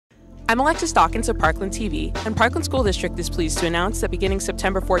I'm Alexis Dawkins of Parkland TV, and Parkland School District is pleased to announce that beginning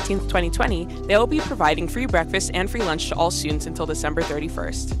September 14, 2020, they will be providing free breakfast and free lunch to all students until December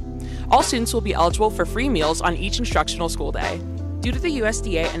 31st. All students will be eligible for free meals on each instructional school day. Due to the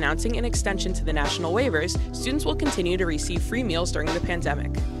USDA announcing an extension to the national waivers, students will continue to receive free meals during the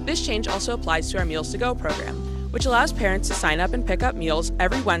pandemic. This change also applies to our Meals to Go program, which allows parents to sign up and pick up meals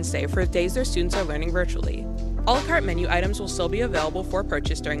every Wednesday for days their students are learning virtually. A la carte menu items will still be available for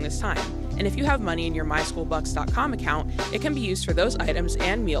purchase during this time, and if you have money in your myschoolbucks.com account, it can be used for those items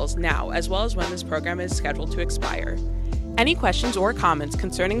and meals now, as well as when this program is scheduled to expire. Any questions or comments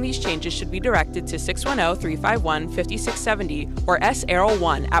concerning these changes should be directed to 610-351-5670 or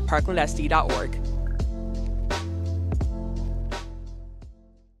sarrow1@parklandsd.org.